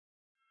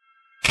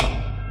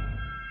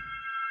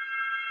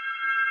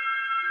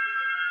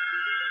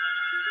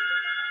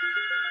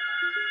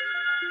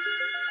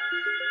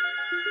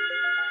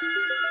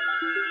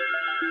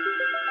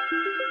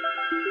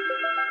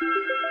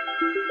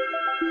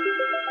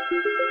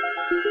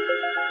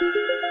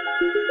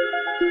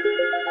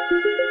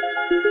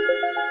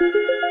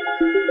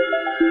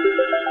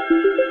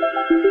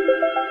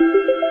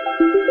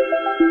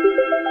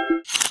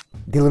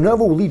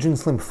Lenovo LEGION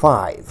Slim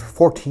 5,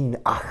 14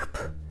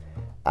 AHP.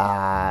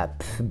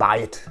 Buy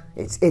it.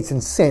 It's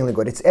insanely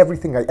good. It's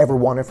everything I ever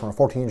wanted from a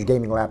 14-inch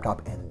gaming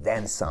laptop and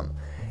then some.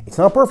 It's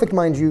not perfect,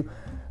 mind you,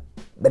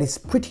 but it's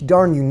pretty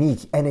darn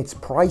unique and its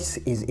price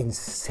is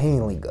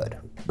insanely good.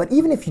 But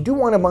even if you do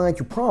want to buy it,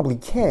 you probably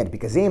can't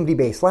because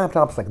AMD-based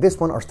laptops like this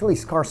one are still a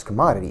scarce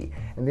commodity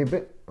and they've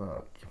been...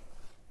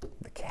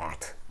 the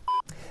cat.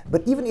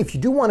 But even if you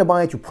do want to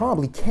buy it, you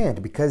probably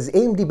can't because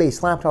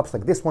AMD-based laptops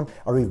like this one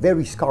are a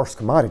very scarce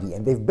commodity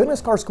and they've been a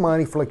scarce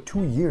commodity for like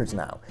 2 years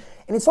now.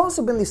 And it's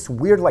also been this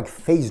weird like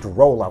phased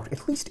rollout,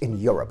 at least in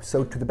Europe.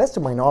 So to the best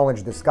of my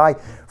knowledge, this guy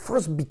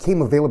first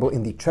became available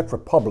in the Czech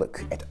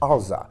Republic at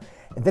Alza.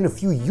 And then a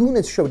few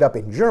units showed up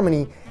in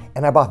Germany,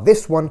 and I bought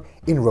this one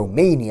in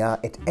Romania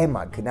at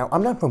EMAG. Now,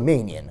 I'm not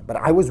Romanian, but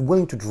I was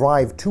willing to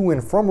drive to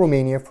and from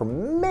Romania for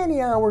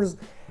many hours.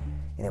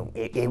 You know,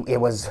 it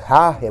was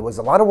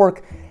a lot of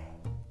work.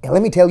 And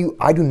let me tell you,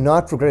 I do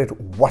not regret it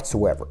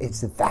whatsoever.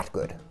 It's that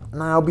good.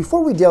 Now,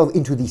 before we delve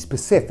into the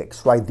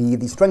specifics, right,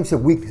 the strengths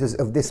and weaknesses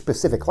of this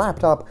specific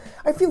laptop,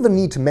 I feel the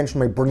need to mention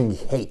my burning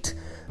hate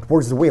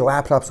towards the way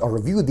laptops are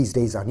reviewed these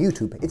days on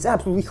YouTube. It's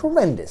absolutely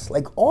horrendous.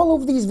 Like, all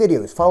of these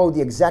videos follow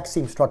the exact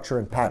same structure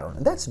and pattern,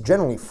 and that's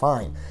generally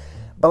fine.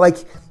 But like,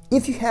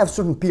 if you have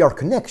certain PR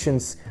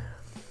connections,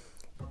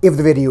 if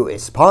the video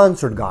is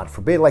sponsored, God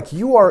forbid, like,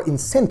 you are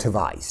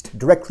incentivized,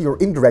 directly or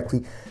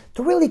indirectly,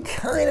 to really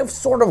kind of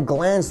sort of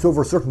glance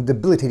over certain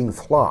debilitating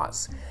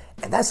flaws.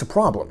 And that's a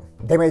problem.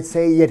 They might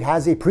say it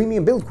has a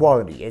premium build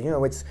quality, you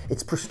know, it's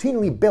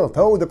pristinely built,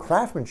 oh, the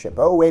craftsmanship,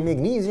 oh, a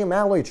magnesium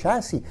alloy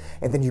chassis,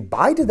 and then you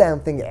buy the damn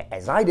thing,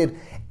 as I did,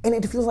 and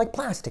it feels like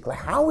plastic. Like,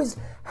 how is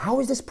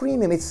this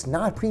premium? It's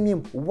not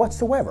premium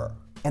whatsoever.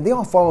 And they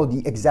all follow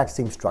the exact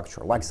same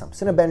structure, like some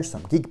Cinebench,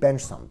 some Geekbench,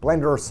 some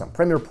Blender, some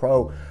Premiere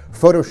Pro,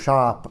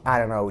 Photoshop, I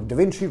don't know,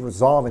 DaVinci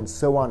Resolve, and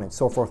so on and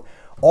so forth.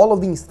 All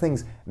of these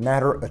things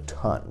matter a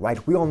ton,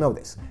 right? We all know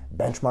this.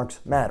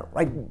 Benchmarks matter,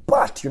 right?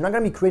 But you're not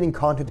going to be creating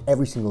content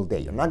every single day.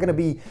 You're not going to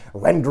be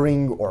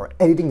rendering or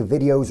editing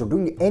videos or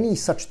doing any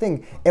such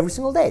thing every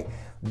single day.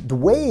 The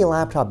way a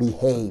laptop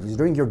behaves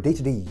during your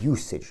day-to-day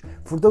usage,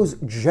 for those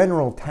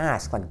general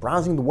tasks like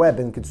browsing the web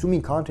and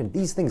consuming content,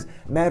 these things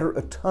matter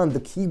a ton.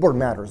 The keyboard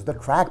matters, the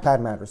trackpad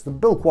matters, the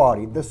build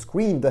quality, the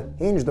screen, the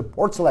hinge, the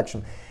port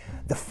selection,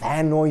 the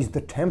fan noise,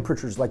 the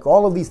temperatures, like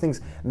all of these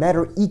things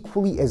matter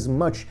equally as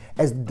much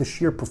as the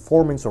sheer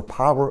performance or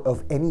power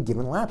of any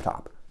given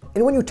laptop.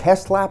 And when you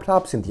test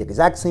laptops in the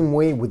exact same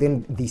way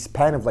within the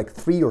span of like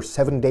 3 or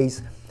 7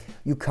 days,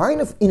 you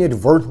kind of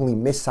inadvertently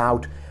miss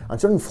out on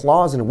certain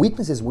flaws and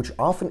weaknesses which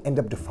often end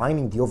up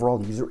defining the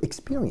overall user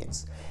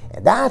experience.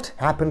 And that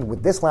happened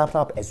with this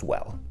laptop as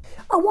well.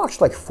 I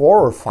watched like 4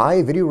 or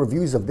 5 video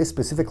reviews of this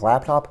specific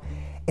laptop,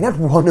 and not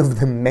one of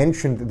them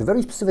mentioned the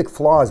very specific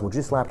flaws which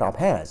this laptop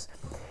has.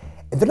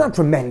 And they're not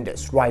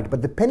tremendous, right?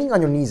 But depending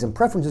on your needs and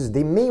preferences,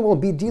 they may well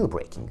be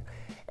deal-breaking.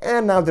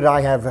 And now that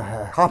I have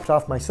hopped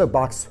off my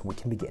soapbox, we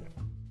can begin.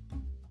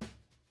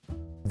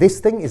 This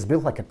thing is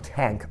built like a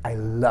tank. I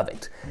love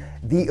it.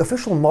 The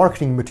official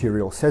marketing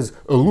material says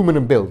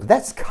aluminum build.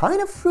 That's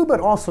kind of true, but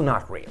also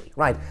not really,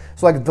 right?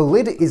 So like the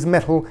lid is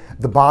metal,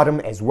 the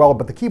bottom as well,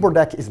 but the keyboard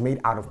deck is made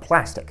out of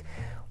plastic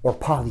or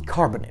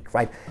polycarbonate,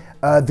 right?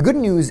 The good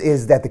news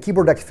is that the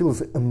keyboard deck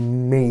feels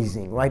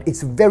amazing, right?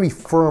 It's very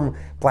firm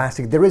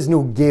plastic. There is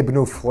no gib,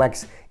 no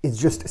flex. It's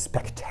just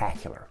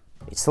spectacular.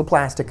 It's still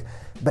plastic,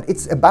 but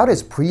it's about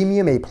as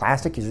premium a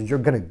plastic as you're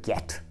gonna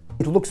get.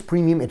 It looks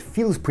premium, it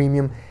feels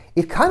premium.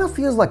 It kind of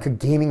feels like a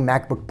gaming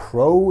MacBook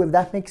Pro, if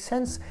that makes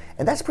sense.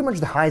 And that's pretty much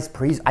the highest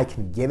praise I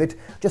can give it.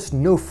 Just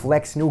no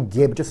flex, no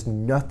gib, just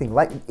nothing.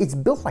 Like, it's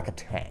built like a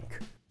tank.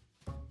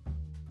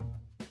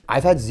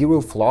 I've had 0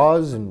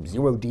 flaws and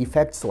 0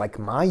 defects, like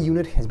my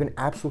unit has been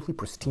absolutely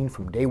pristine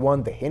from day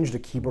one. The hinge, the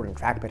keyboard, and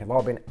trackpad have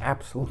all been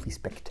absolutely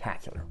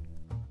spectacular.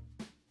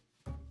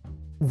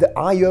 The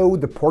I/O,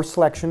 the port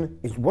selection,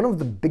 is one of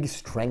the biggest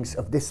strengths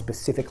of this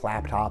specific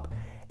laptop,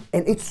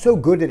 and it's so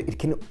good that it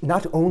can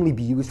not only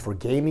be used for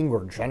gaming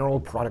or general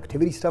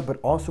productivity stuff, but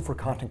also for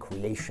content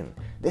creation.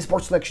 This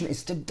port selection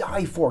is to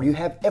die for. You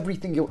have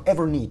everything you'll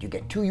ever need. You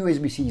get 2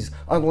 USB-Cs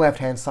on the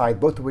left-hand side,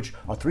 both of which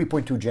are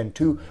 3.2 Gen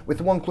 2,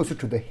 with one closer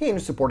to the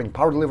hinge supporting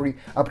power delivery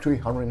up to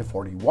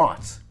 140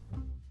 watts.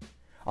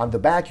 On the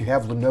back, you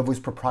have Lenovo's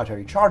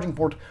proprietary charging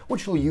port,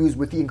 which you'll use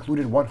with the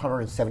included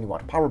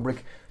 170-watt power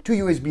brick,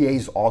 2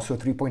 USB-As, also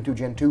 3.2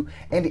 Gen 2,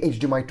 and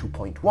HDMI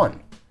 2.1.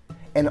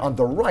 And on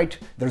the right,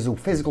 there's a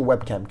physical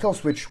webcam kill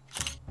switch,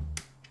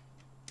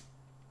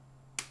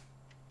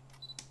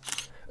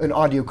 an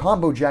audio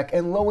combo jack,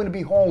 and lo and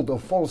behold, a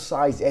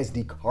full-size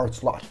SD card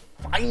slot.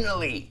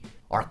 Finally!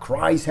 Our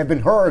cries have been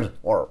heard,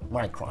 or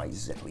my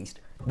cries at least.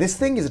 This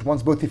thing is at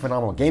once both a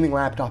phenomenal gaming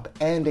laptop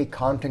and a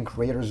content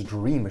creator's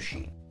dream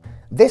machine.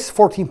 This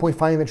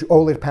 14.5-inch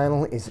OLED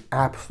panel is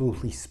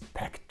absolutely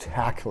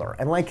spectacular,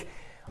 and like,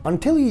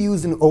 until you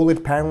use an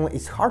OLED panel,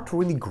 it's hard to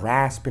really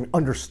grasp and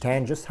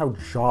understand just how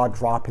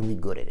jaw-droppingly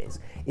good it is.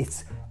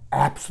 It's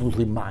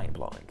absolutely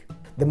mind-blowing.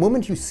 The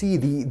moment you see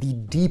the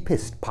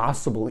deepest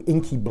possible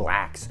inky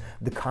blacks,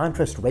 the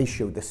contrast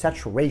ratio, the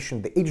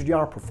saturation, the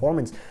HDR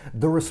performance,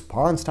 the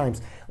response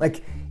times,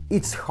 like,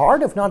 it's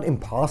hard if not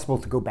impossible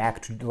to go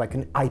back to like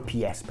an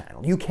IPS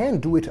panel. You can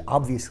do it,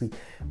 obviously,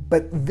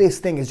 but this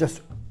thing is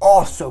just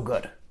oh so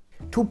good.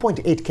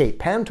 2.8K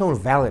Pantone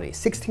Validate,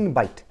 16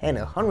 by 10,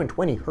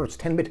 120 Hz,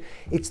 10-bit,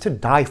 it's to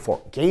die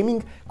for.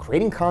 Gaming,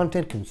 creating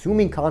content,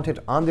 consuming content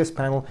on this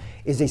panel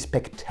is a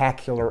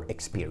spectacular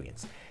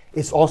experience.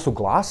 It's also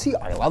glossy,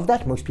 I love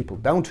that, most people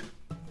don't.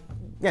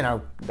 You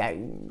know,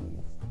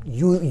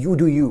 you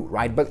do you,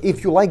 right? But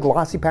if you like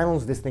glossy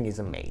panels, this thing is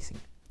amazing.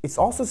 It's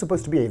also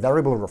supposed to be a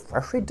variable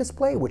refresh rate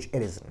display, which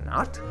it is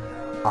not.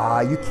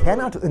 You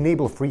cannot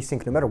enable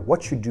FreeSync no matter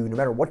what you do, no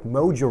matter what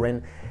mode you're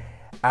in,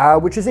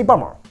 which is a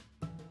bummer.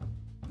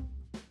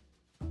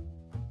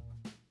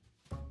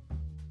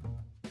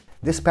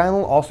 This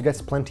panel also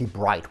gets plenty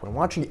bright. When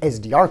watching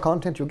SDR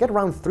content, you'll get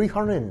around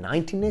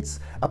 390 nits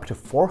up to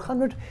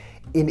 400.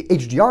 In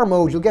HDR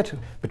mode, you'll get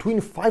between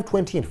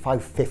 520 and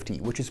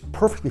 550, which is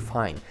perfectly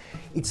fine.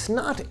 It's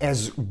not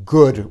as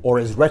good or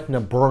as retina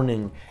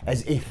burning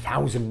as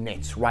 1000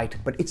 nits, right?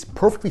 But it's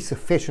perfectly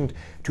sufficient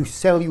to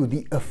sell you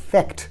the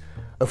effect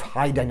of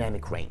high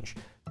dynamic range.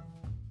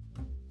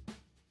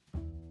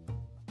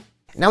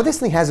 Now this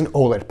thing has an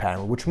OLED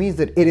panel, which means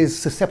that it is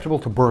susceptible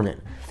to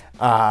burn-in.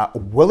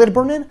 Will it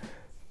burn in?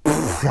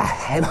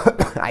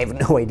 I have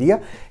no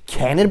idea.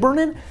 Can it burn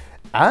in?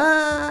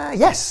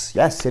 Yes,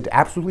 it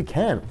absolutely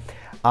can.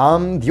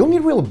 The only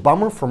real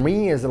bummer for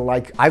me is that,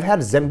 like, I've had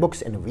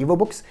ZenBooks and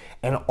VivoBooks,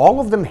 and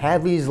all of them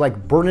have these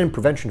like burn-in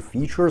prevention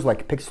features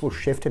like pixel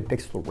shift and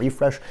pixel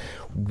refresh.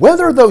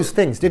 Whether those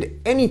things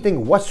did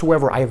anything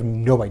whatsoever, I have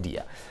no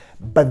idea.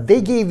 But they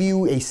gave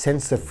you a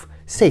sense of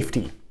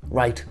safety,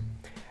 right?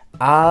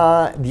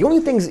 The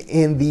only things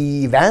in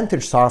the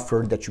Vantage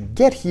software that you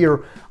get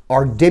here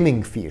are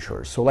dimming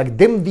features. So like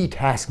dim the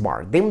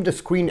taskbar, dim the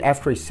screen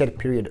after a set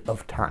period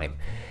of time.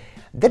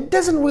 That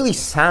doesn't really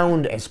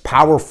sound as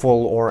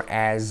powerful or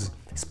as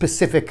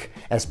specific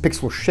as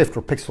pixel shift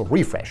or pixel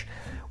refresh.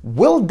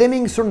 Will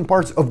dimming certain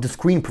parts of the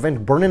screen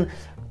prevent burn-in?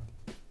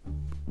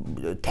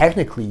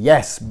 Technically,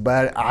 yes,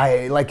 but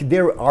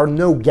there are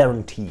no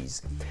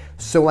guarantees.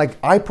 So like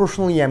I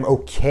personally am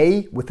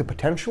okay with the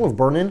potential of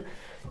burn-in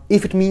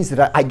if it means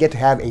that I get to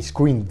have a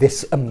screen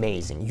this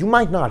amazing. You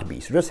might not be,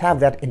 so just have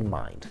that in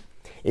mind.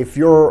 If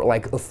you're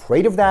like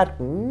afraid of that,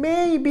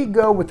 maybe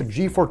go with the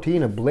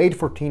G14, a Blade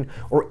 14,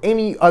 or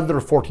any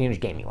other 14-inch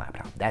gaming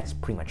laptop. That's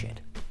pretty much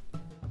it.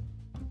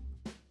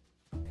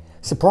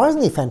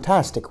 Surprisingly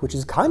fantastic, which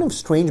is kind of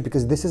strange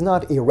because this is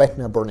not a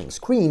retina burning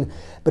screen,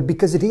 but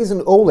because it is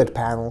an OLED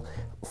panel,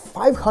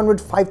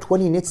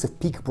 520 nits of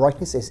peak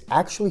brightness is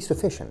actually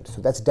sufficient,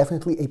 so that's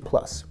definitely a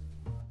plus.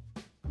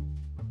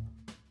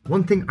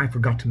 One thing I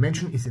forgot to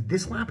mention is that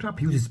this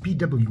laptop uses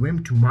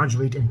PWM to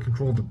modulate and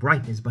control the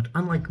brightness, but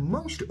unlike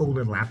most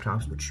OLED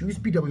laptops which use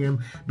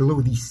PWM below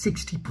the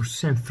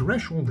 60%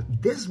 threshold,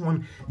 this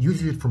one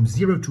uses it from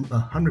 0 to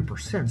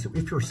 100%, so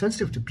if you're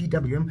sensitive to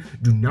PWM,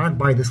 do not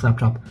buy this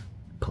laptop,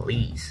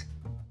 please.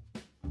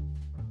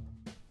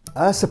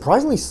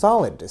 Surprisingly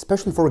solid,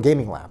 especially for a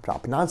gaming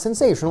laptop. Not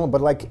sensational,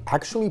 but like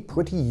actually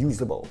pretty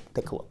usable.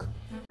 Take a look.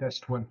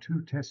 Test 1,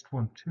 2, test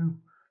 1, 2.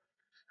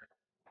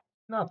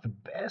 Not the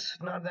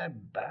best, not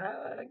that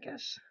bad, I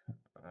guess.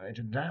 It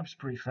adapts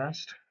pretty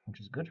fast, which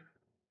is good.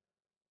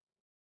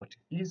 What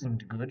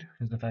isn't good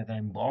is the fact that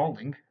I'm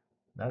balding.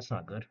 That's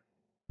not good.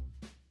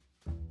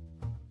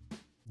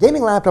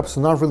 Gaming laptops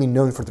are not really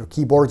known for their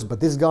keyboards, but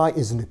this guy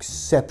is an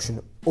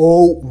exception.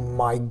 Oh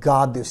my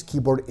god, this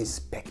keyboard is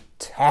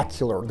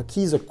spectacular. The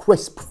keys are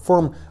crisp,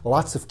 firm,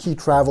 lots of key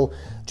travel,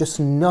 just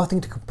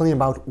nothing to complain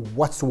about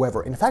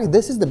whatsoever. In fact,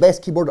 this is the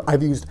best keyboard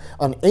I've used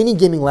on any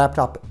gaming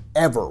laptop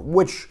ever,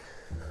 which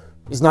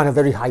is not a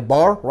very high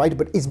bar, right?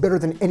 But it's better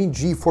than any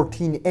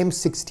G14,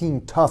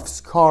 M16, TUF,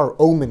 Scar,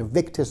 Omen,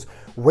 Victus,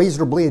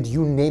 Razer Blade,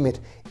 you name it.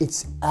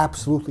 It's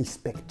absolutely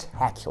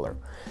spectacular.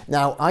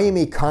 Now, I am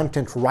a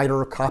content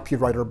writer,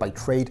 copywriter by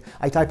trade.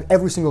 I type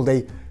every single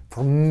day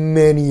for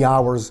many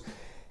hours,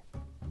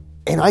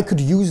 and I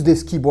could use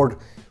this keyboard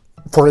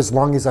for as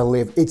long as I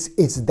live.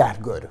 It's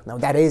that good. Now,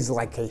 that is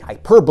like a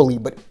hyperbole,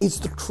 but it's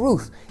the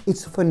truth.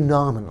 It's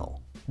phenomenal.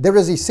 There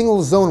is a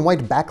single zone white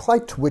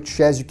backlight,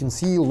 which as you can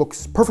see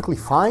looks perfectly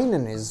fine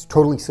and is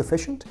totally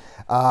sufficient.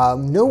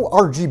 No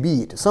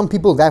RGB. To some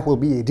people that will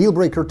be a deal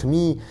breaker. To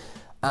me,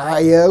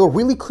 I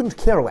really couldn't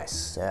care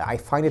less. I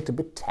find it a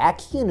bit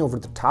tacky and over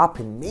the top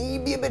and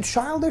maybe a bit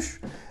childish,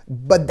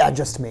 but that's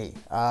just me.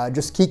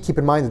 Just keep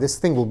in mind that this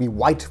thing will be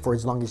white for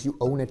as long as you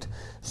own it,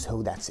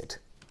 so that's it.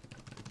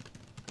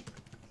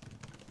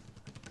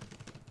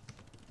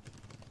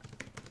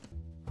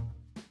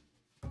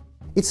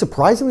 It's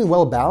surprisingly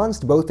well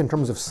balanced, both in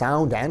terms of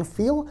sound and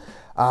feel.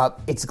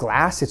 It's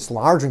glass, it's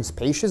large and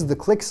spacious. The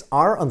clicks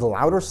are on the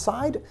louder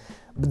side,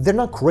 but they're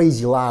not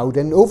crazy loud.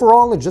 And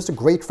overall, it's just a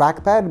great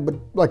trackpad, but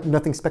like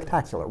nothing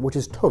spectacular, which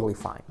is totally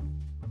fine.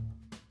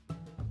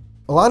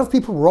 A lot of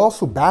people were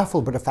also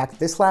baffled by the fact that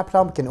this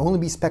laptop can only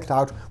be spec'd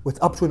out with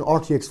up to an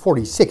RTX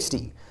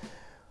 4060,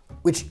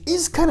 which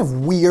is kind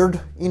of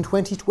weird in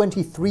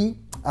 2023.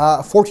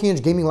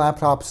 14-inch gaming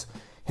laptops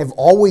have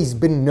always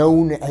been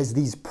known as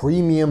these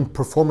premium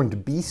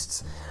performant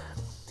beasts,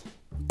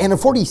 and a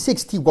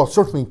 4060, while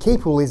certainly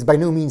capable, is by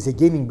no means a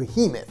gaming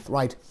behemoth,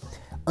 right?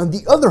 On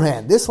the other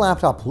hand, this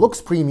laptop looks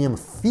premium,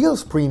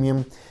 feels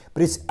premium,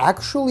 but it's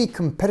actually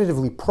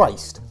competitively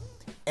priced,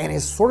 and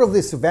is sort of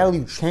this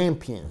value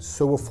champion,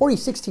 so a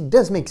 4060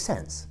 does make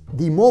sense.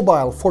 The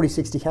mobile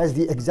 4060 has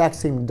the exact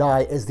same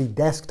die as the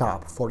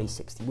desktop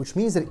 4060, which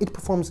means that it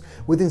performs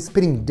within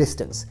spitting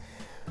distance,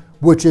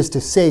 which is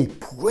to say,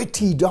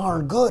 pretty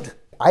darn good.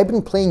 I've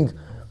been playing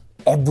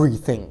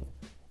everything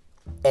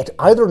at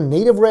either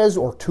native res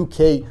or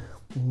 2K,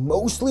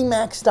 mostly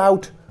maxed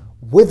out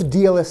with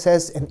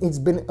DLSS, and it's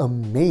been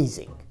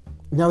amazing.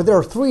 Now, there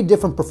are 3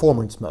 different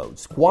performance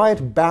modes: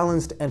 quiet,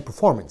 balanced, and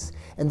performance,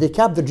 and they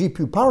cap the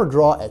GPU power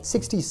draw at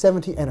 60,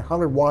 70, and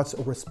 100 watts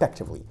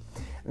respectively.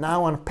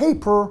 Now, on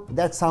paper,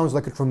 that sounds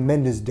like a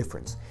tremendous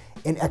difference.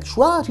 In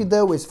actuality,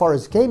 though, as far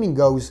as gaming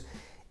goes,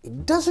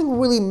 it doesn't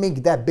really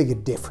make that big a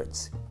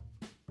difference.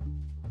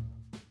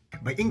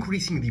 By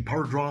increasing the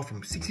power draw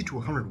from 60 to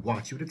 100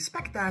 watts, you would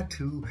expect that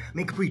to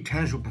make a pretty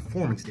tangible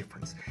performance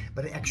difference.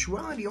 But in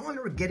actuality, all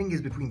you're getting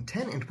is between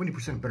 10 and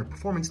 20% better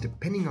performance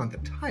depending on the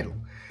title.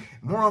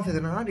 More often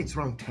than not, it's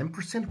around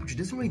 10%, which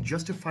doesn't really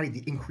justify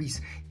the increase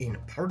in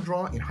power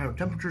draw in higher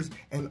temperatures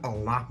and a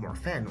lot more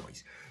fan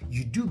noise.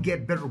 You do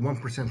get better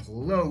 1%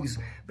 lows,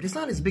 but it's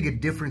not as big a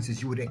difference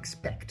as you would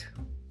expect.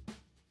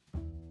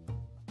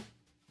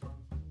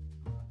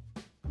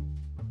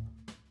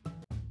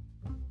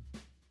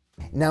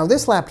 Now,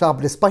 this laptop,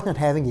 despite not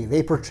having a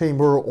vapor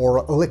chamber or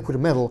a liquid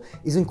metal,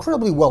 is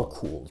incredibly well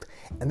cooled,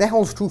 and that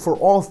holds true for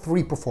all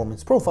 3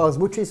 performance profiles,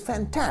 which is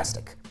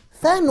fantastic.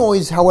 Fan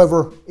noise,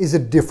 however, is a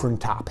different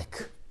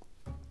topic,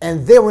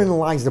 and therein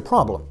lies the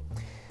problem.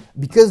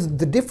 Because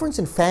the difference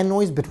in fan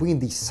noise between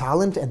the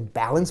silent and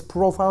balanced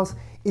profiles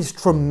is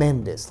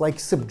tremendous. Like,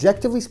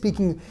 subjectively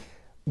speaking,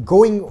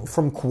 going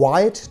from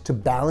quiet to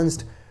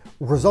balanced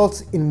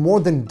results in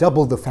more than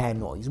double the fan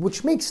noise,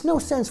 which makes no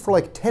sense for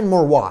like 10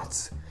 more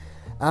watts.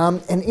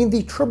 And in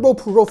the turbo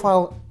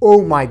profile,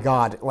 oh my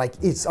god, like,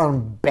 it's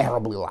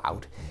unbearably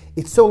loud.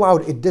 It's so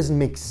loud it doesn't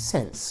make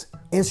sense.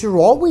 And so you're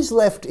always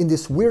left in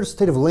this weird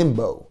state of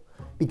limbo,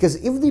 because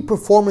if the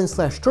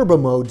performance/turbo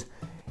mode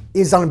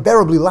is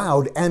unbearably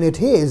loud, and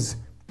it is,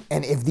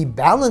 and if the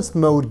balanced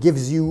mode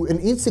gives you an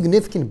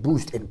insignificant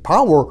boost in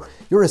power,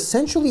 you're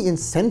essentially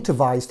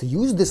incentivized to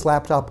use this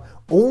laptop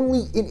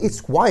only in its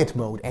quiet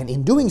mode, and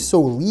in doing so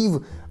leave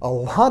a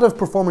lot of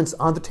performance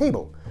on the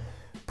table.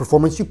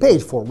 Performance you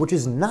paid for, which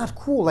is not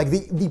cool. Like,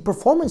 the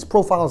performance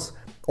profiles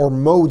or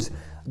modes,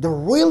 they're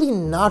really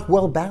not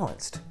well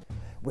balanced,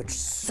 which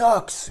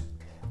sucks.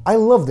 I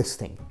love this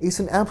thing. It's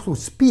an absolute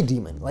speed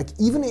demon. Like,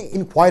 even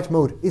in quiet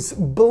mode, it's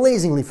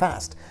blazingly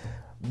fast.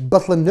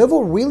 But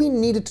Lenovo really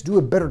needed to do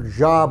a better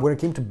job when it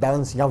came to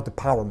balancing out the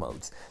power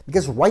modes,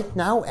 because right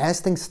now,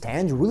 as things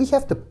stand, you really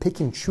have to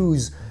pick and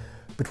choose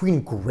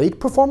between great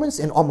performance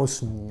and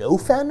almost no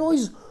fan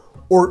noise,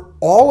 or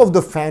all of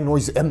the fan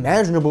noise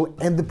imaginable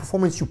and the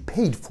performance you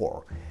paid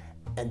for.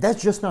 And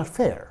that's just not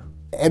fair.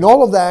 And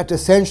all of that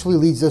essentially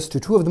leads us to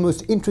 2 of the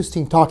most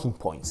interesting talking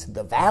points: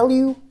 the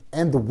value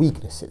and the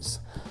weaknesses.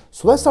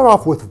 So let's start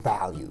off with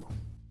value.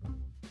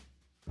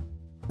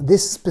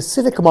 This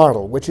specific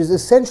model, which is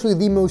essentially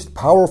the most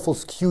powerful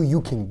SKU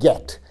you can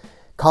get,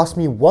 cost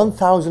me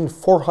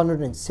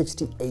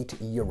 1,468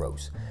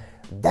 euros.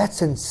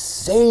 That's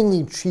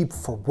insanely cheap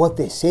for what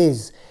this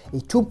is. A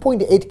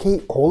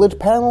 2.8K OLED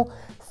panel,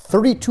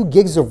 32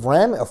 gigs of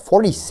RAM, a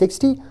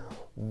 4060?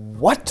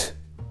 What?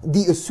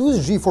 The Asus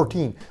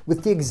G14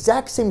 with the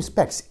exact same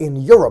specs in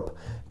Europe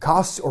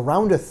costs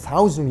around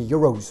 1,000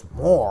 euros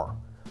more.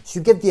 So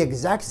you get the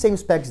exact same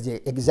specs,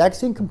 the exact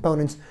same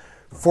components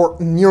for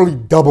nearly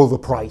double the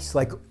price.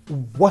 Like,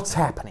 what's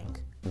happening?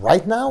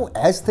 Right now,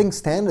 as things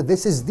stand,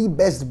 this is the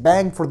best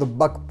bang for the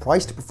buck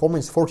priced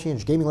performance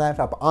 14-inch gaming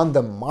laptop on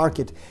the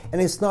market,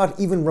 and it's not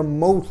even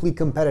remotely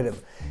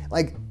competitive.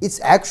 Like, it's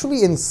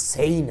actually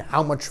insane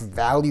how much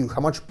value,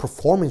 how much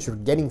performance you're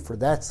getting for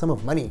that sum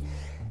of money,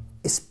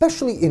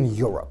 especially in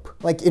Europe.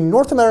 Like, in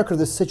North America,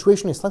 the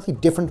situation is slightly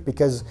different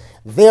because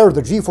there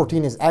the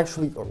G14 is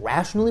actually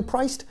rationally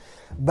priced,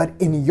 but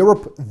in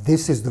Europe,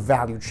 this is the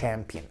value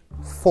champion,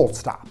 full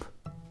stop.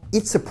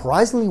 It's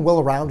surprisingly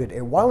well-rounded,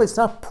 and while it's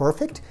not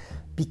perfect,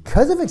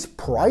 because of its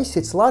price,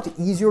 it's a lot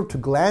easier to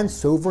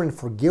glance over and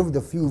forgive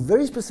the few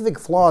very specific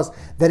flaws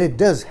that it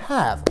does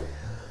have.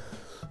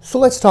 So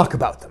let's talk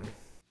about them.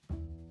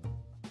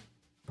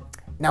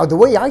 Now, the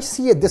way I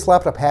see it, this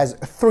laptop has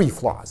 3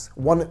 flaws.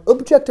 1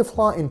 objective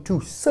flaw and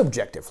 2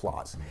 subjective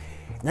flaws.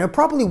 Now, you're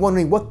probably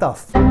wondering, what the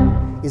f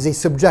is a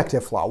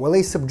subjective flaw? Well,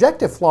 a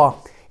subjective flaw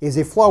is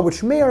a flaw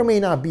which may or may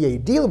not be a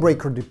deal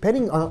breaker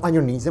depending on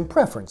your needs and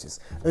preferences.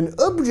 An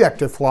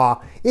objective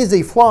flaw is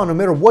a flaw no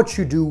matter what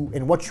you do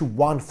and what you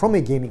want from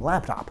a gaming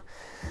laptop.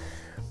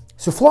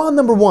 So flaw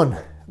number 1,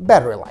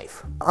 battery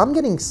life. I'm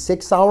getting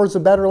 6 hours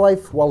of battery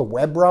life while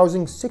web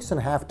browsing,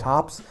 6.5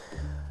 tops,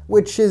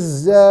 which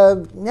is,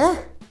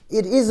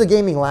 it is a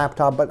gaming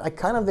laptop, but I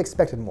kind of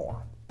expected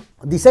more.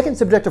 The second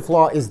subjective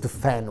flaw is the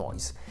fan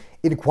noise.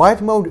 In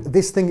quiet mode,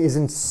 this thing is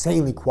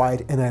insanely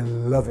quiet and I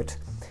love it.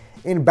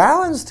 In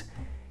balanced,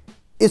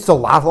 it's a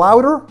lot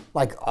louder,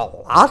 like a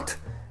lot,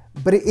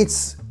 but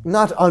it's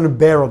not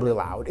unbearably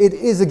loud. It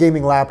is a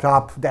gaming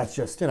laptop, that's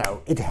just,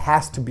 it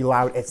has to be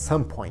loud at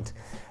some point.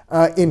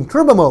 In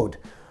turbo mode,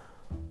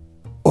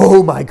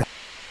 oh my god.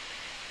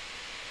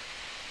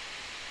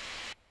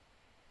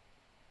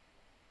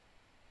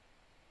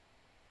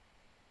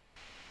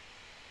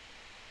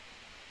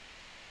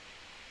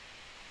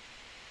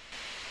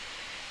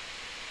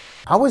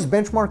 I was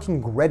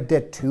benchmarking Red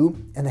Dead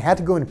 2 and I had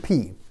to go and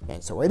pee,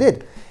 and so I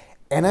did.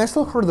 And I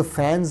still heard the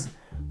fans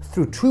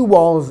through 2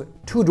 walls,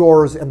 2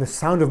 doors, and the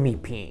sound of me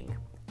peeing.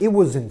 It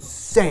was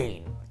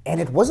insane. And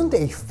it wasn't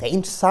a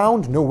faint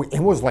sound, no, it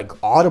was like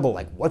audible,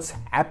 like what's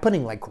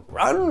happening, like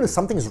run,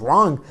 something's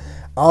wrong.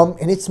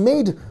 And it's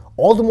made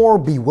all the more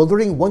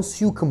bewildering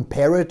once you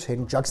compare it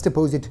and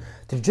juxtapose it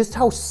to just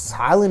how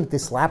silent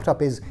this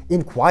laptop is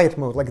in quiet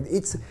mode. Like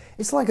it's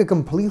like a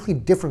completely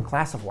different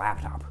class of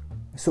laptop.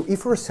 So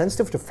if you're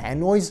sensitive to fan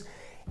noise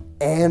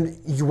and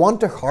you want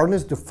to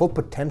harness the full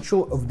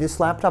potential of this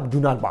laptop, do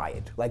not buy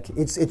it. Like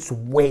it's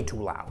way too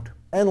loud.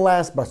 And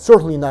last but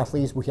certainly not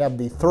least, we have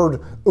the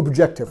third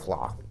objective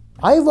flaw.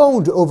 I've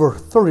owned over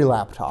 30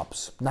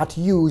 laptops, not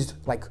used,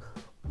 like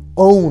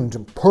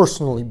owned,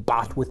 personally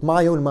bought with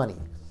my own money.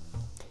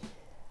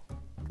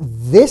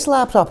 This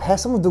laptop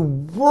has some of the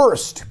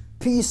worst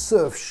piece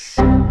of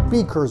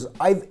speakers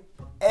I've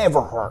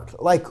ever heard.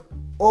 Like,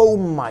 oh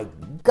my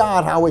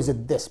god, how is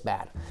it this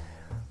bad?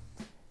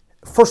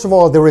 First of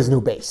all, there is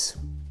no bass.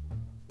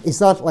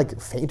 It's not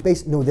like faint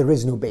bass, no, there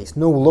is no bass,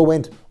 no low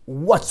end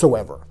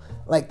whatsoever.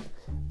 Like,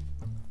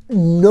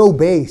 no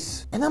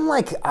bass. And I'm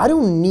like, I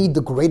don't need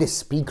the greatest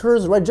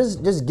speakers, right?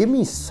 Just give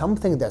me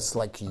something that's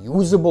like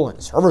usable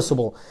and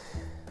serviceable.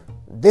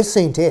 This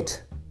ain't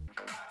it.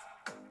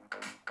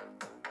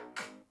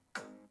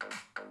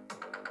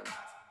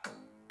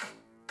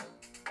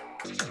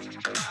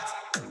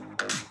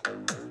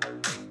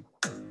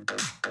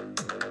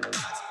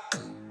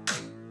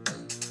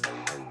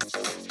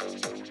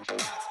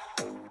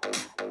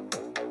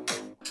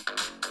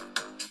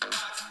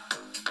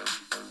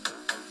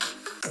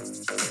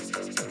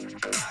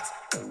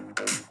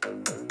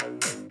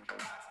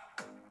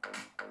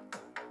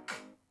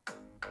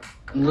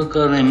 Look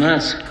how they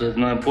mess with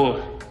my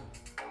boy.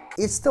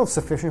 It's still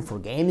sufficient for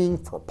gaming,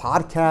 for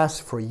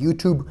podcasts, for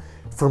YouTube,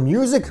 for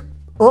music.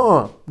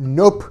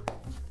 Nope.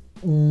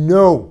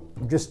 No.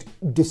 Just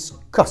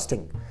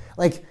disgusting.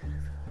 Like,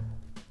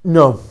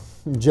 no.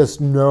 Just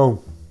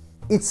no.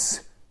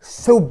 It's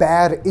so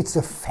bad, it's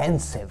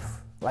offensive.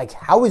 Like,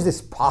 how is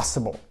this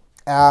possible?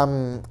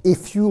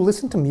 If you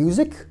listen to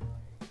music,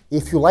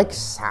 if you like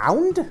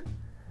sound,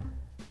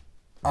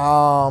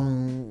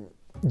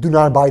 do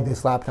not buy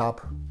this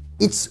laptop.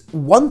 It's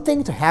one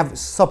thing to have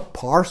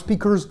subpar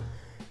speakers,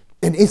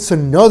 and it's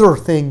another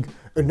thing,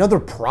 another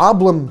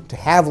problem to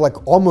have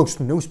like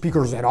almost no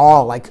speakers at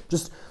all. Like,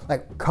 just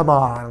like, come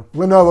on,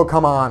 Lenovo,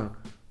 come on,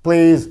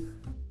 please.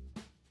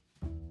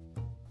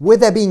 With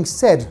that being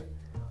said,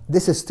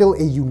 this is still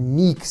a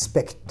unique,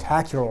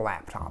 spectacular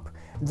laptop.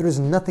 There is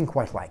nothing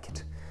quite like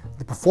it.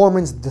 The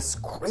performance, the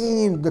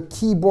screen, the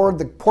keyboard,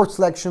 the port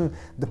selection,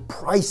 the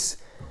price,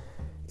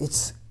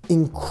 it's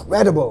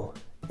incredible.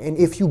 And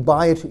if you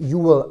buy it, you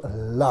will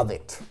love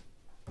it.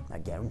 I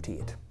guarantee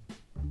it.